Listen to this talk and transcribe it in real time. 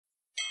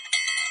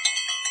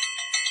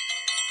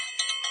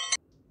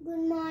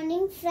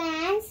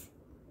friends,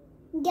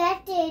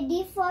 get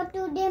ready for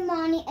today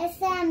morning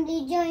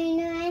assembly. Join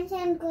your hands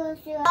and close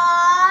your eyes.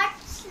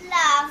 God's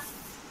love.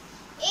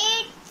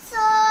 It's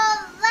so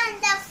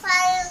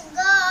wonderful.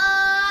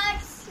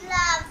 God's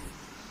love.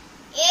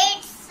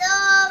 It's so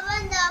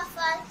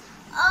wonderful.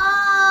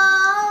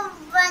 Oh,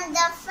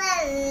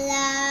 wonderful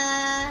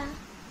love.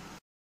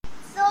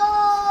 So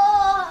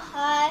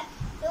high,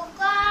 you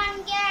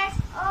can't get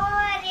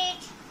over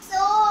it.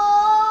 So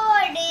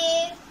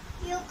deep,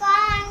 you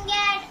can't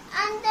get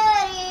under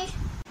it.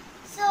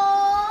 So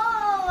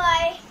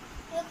wide,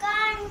 you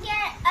can't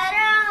get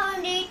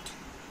around it.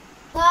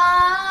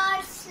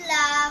 God's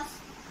love,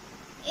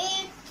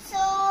 it's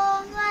so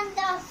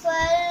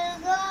wonderful.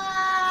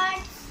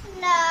 God's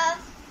love,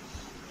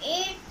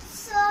 it's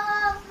so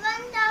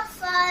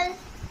wonderful.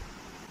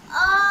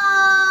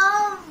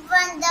 Oh,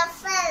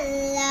 wonderful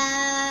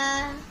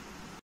love.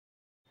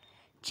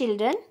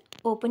 Children,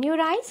 open your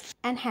eyes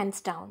and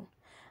hands down.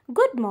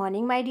 Good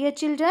morning, my dear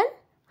children.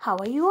 How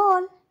are you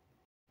all?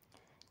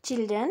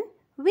 Children,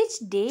 which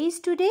day is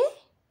today?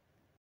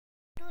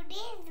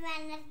 Today is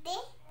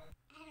Wednesday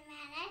and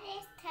Wednesday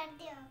is third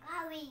day of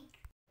our week.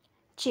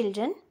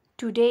 Children,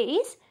 today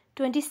is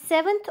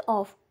 27th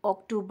of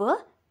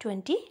October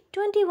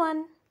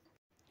 2021.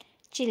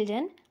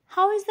 Children,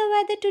 how is the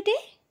weather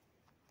today?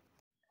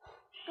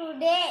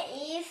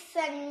 Today is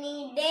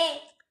sunny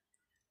day.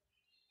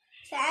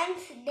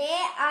 Science day,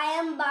 I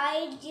am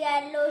buying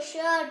yellow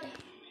shirt.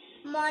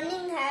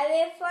 Morning, have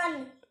a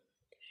fun.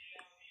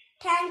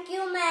 Thank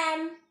you,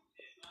 ma'am.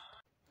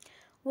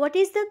 What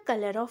is the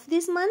color of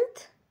this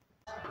month?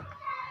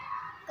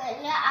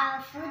 Color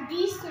of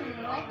this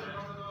month,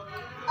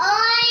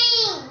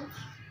 orange.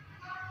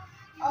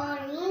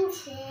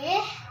 Orange.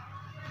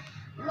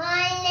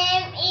 My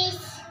name is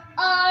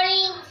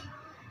Orange.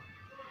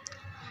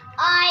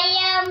 I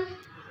am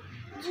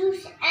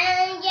juice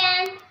and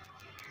jam.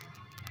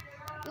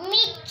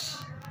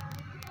 Mix.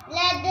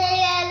 Leather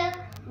yellow.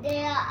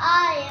 There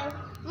I am.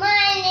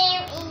 My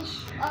name is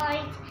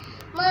Orange.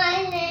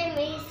 My name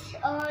is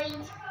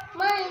Orange.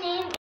 My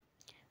name.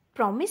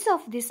 Promise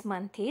of this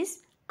month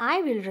is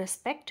I will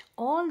respect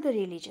all the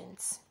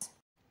religions.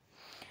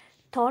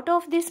 Thought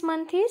of this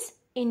month is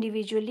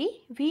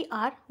individually we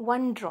are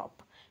one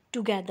drop.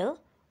 Together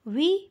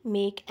we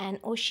make an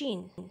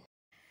ocean.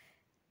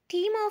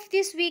 Theme of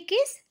this week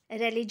is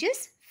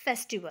religious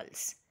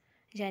festivals.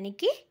 यानी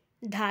कि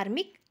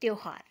धार्मिक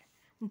त्योहार.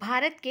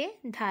 भारत के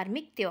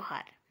धार्मिक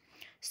त्योहार.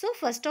 So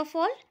first of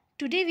all,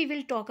 today we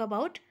will talk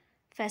about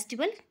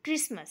festival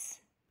Christmas.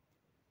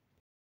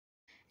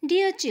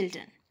 Dear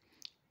children,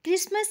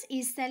 Christmas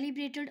is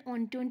celebrated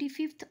on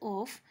 25th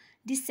of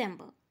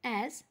December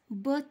as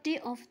birthday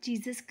of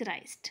Jesus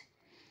Christ.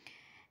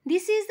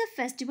 This is the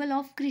festival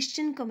of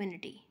Christian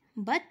community,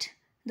 but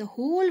the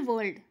whole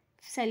world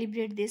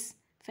celebrate this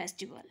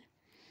festival.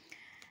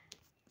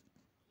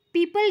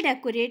 People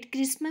decorate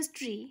Christmas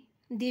tree,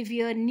 they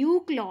wear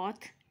new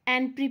cloth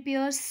and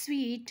prepare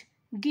sweet,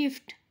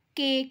 gift,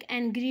 cake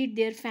and greet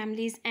their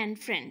families and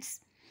friends.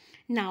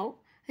 Now,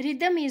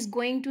 Rhythm is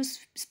going to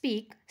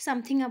speak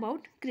something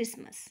about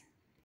Christmas.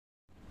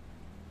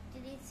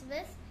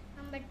 Christmas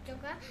हम बच्चों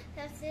का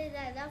सबसे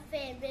ज़्यादा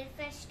favourite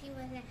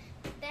festival है.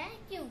 पता है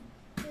क्यों?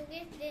 क्योंकि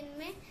इस दिन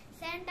में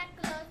सेंटा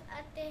क्लॉज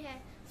आते हैं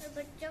और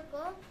बच्चों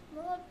को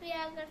बहुत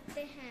प्यार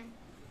करते हैं.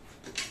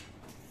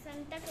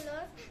 सेंटा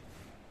क्लॉज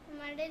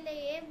हमारे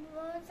लिए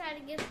बहुत सारे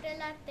गिफ्ट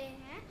लाते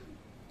हैं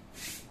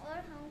और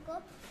हमको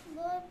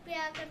बहुत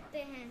प्यार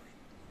करते हैं.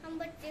 हम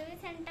बच्चे भी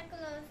सेंटा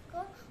क्लॉज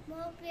को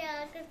बहुत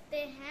प्यार करते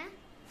हैं.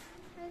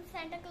 हम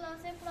सेंटा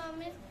क्लॉज से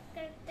प्रॉमिस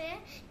करते हैं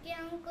कि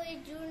हम कोई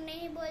झूठ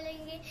नहीं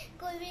बोलेंगे,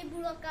 कोई भी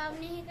बुरा काम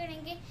नहीं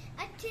करेंगे,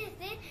 अच्छे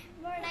से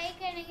पढ़ाई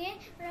करेंगे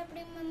और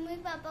अपने मम्मी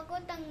पापा को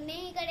तंग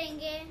नहीं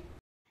करेंगे.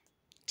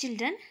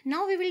 Children,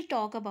 now we will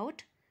talk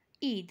about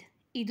Eid,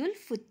 Eid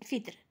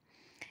ul-Fitr.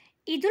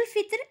 Eid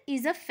ul-Fitr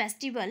is a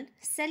festival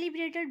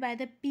celebrated by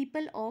the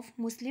people of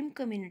Muslim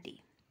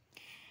community.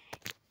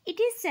 It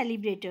is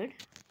celebrated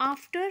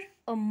after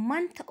a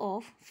month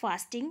of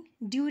fasting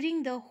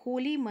during the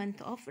holy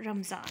month of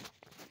Ramzan.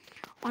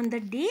 On the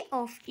day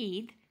of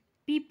Eid,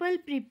 people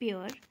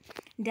prepare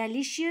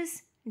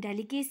delicious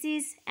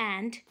delicacies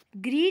and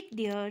greet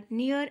their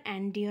near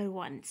and dear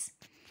ones.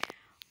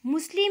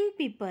 Muslim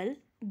people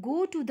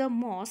go to the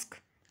mosque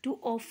to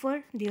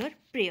offer their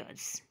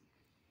prayers.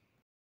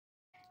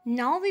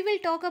 Now we will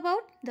talk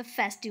about the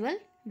festival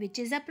which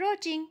is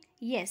approaching.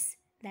 Yes,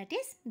 that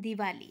is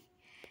Diwali.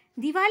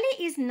 Diwali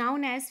is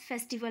known as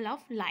Festival of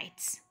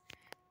Lights.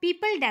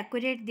 People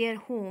decorate their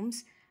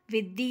homes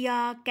with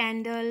diya,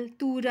 candle,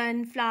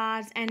 turan,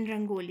 flowers and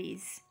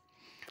rangolis.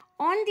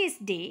 On this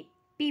day,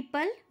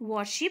 people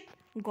worship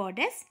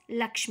goddess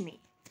Lakshmi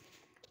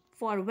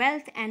for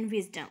wealth and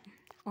wisdom.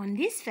 On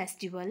this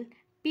festival,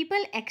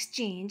 people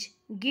exchange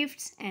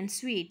gifts and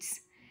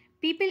sweets.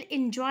 People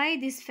enjoy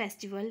this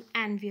festival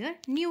and wear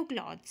new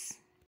clothes.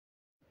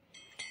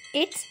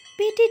 It's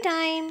PT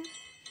time.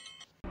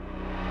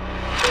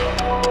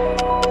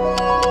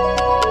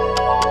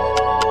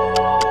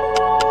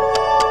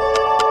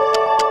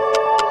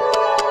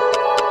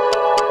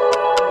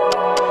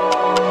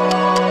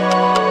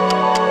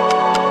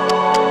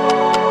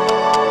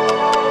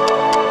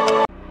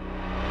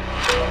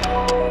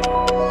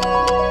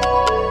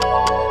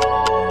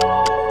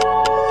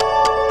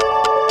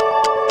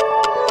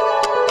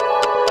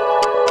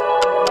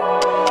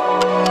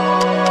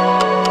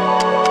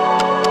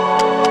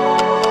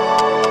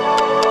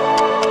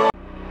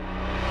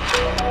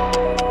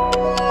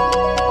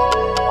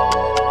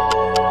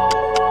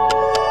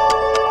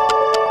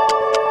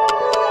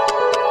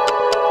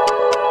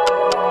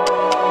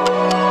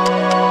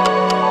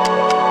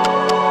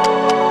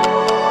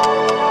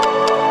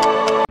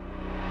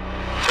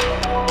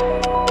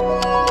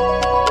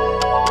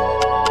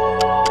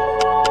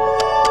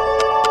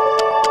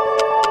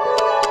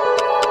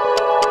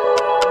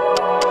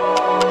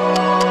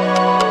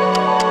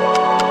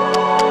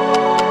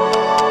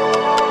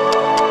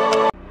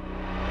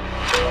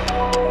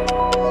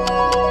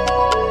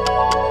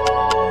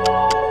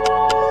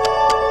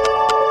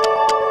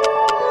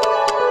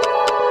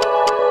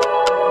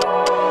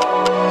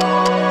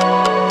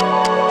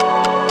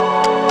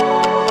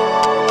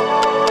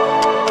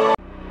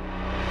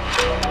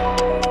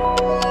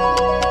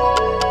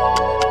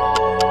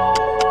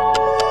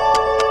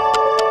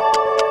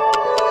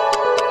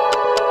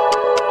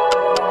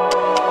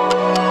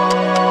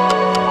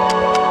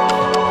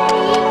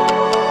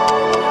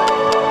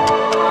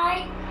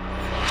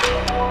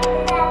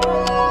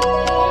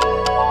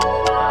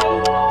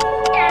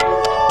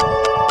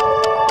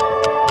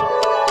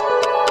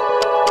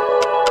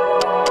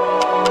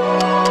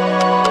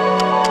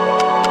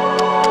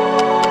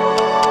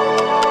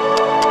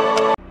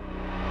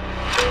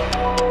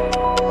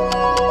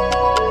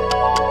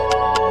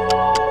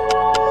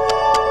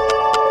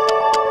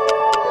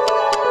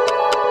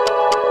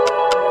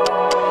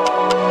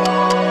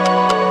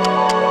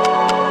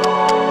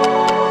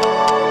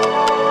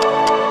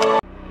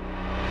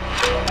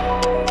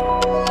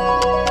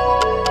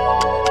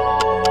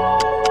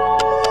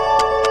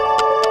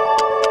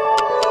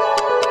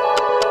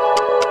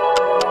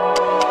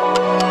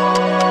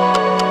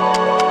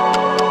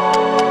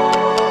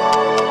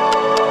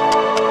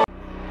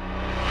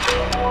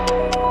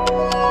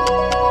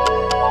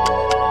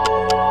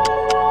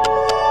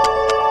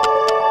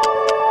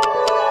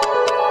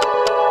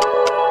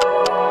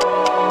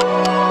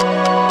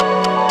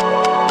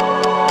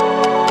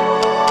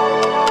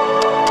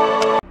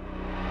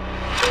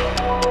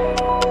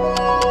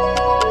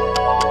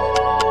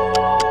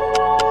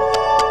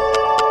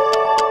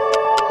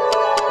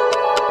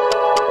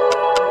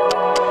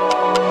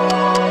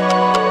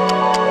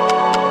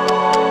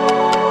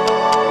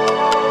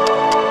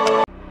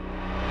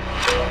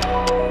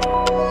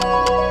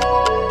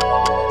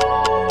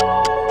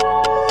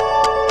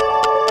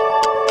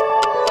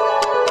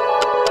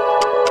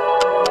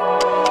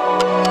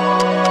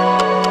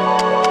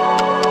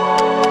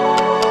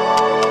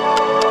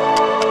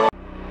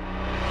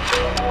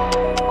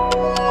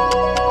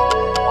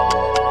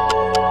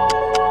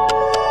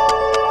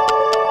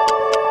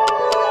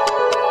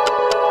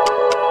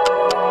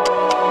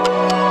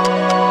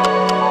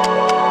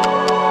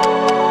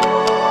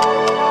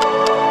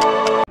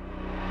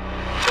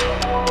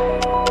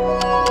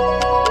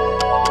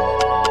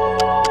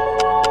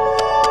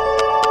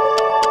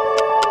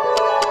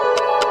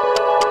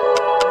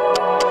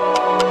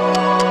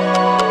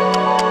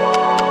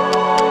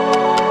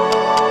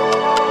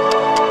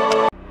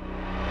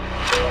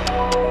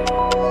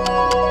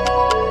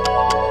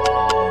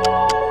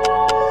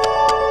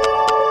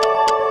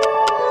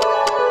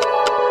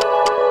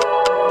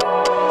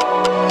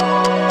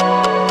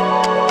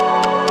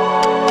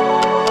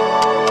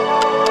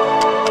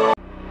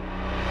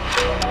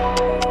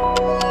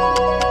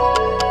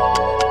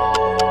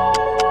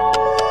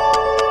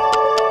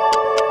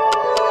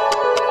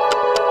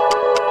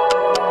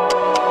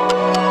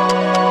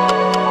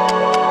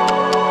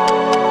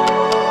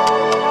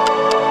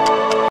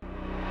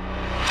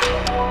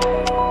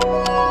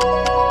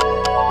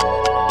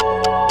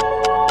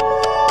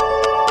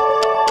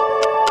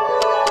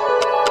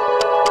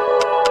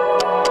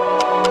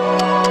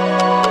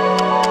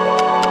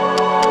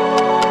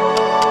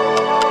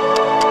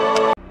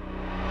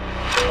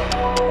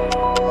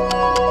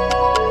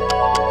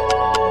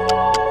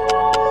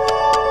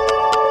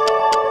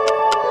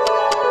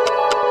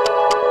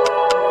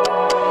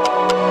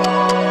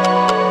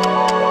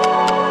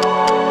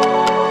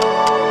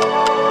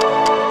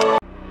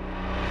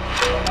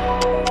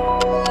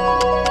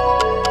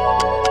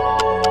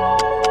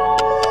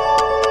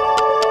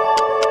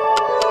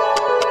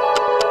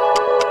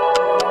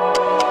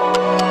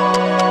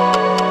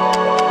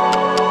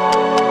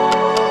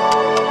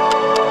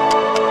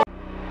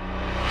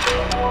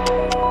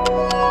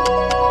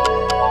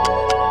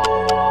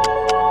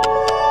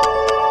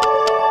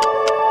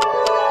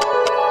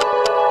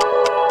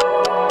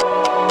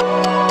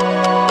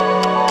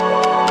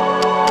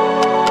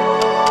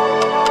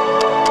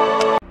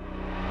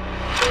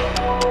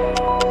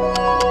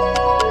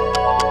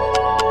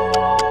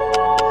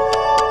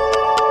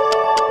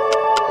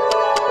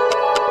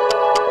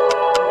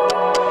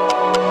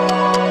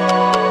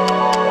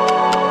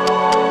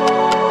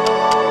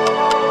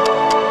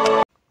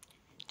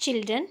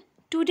 Children,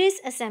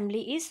 today's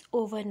assembly is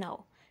over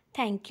now.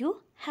 Thank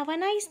you. Have a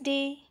nice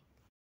day.